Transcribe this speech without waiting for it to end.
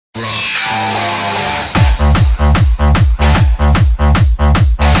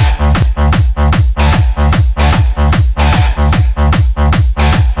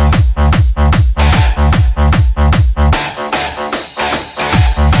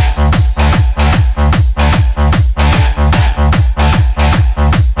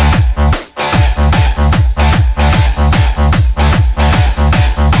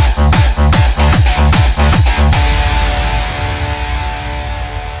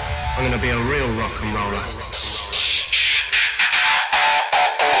I'm gonna be a real rock and roller.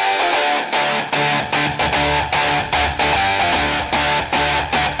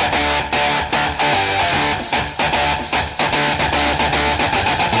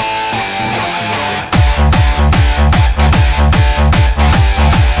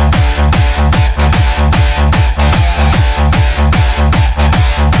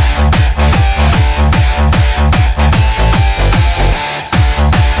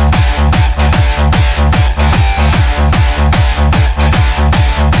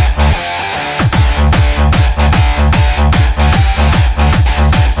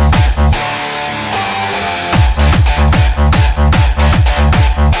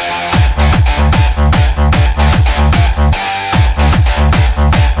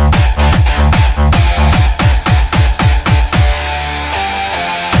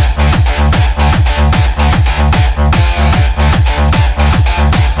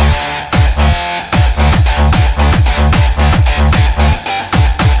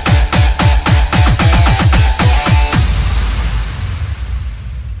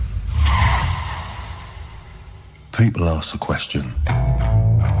 People ask the question,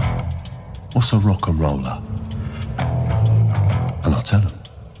 what's a rock and roller? And I tell them,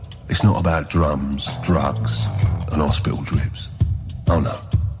 it's not about drums, drugs and hospital drips. Oh no,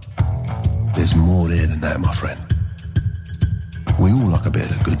 there's more there than that, my friend. We all like a bit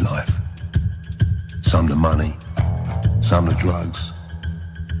of the good life. Some the money, some the drugs,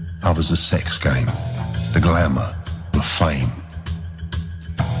 others the sex game, the glamour, the fame.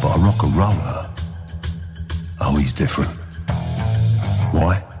 But a rock and roller, oh, he's different.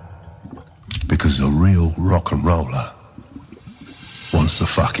 Why? Because a real rock and roller wants the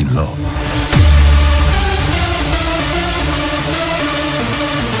fucking lot.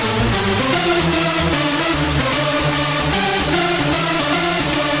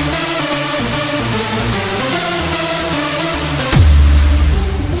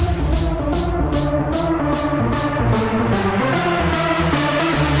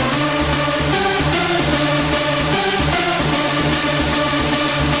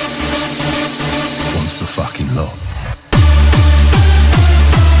 Fucking lot.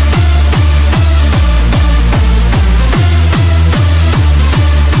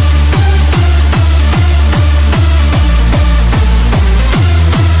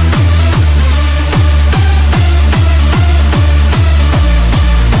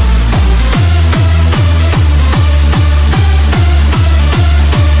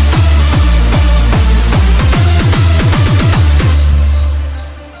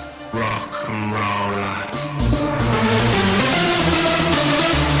 Rock and roller.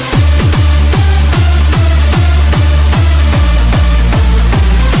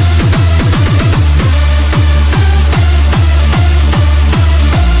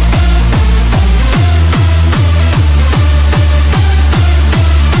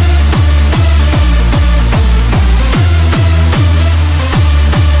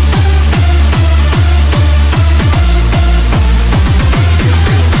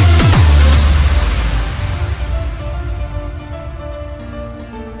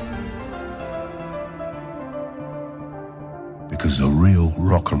 Because a real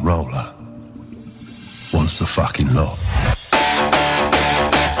rock and roller wants the fucking lot.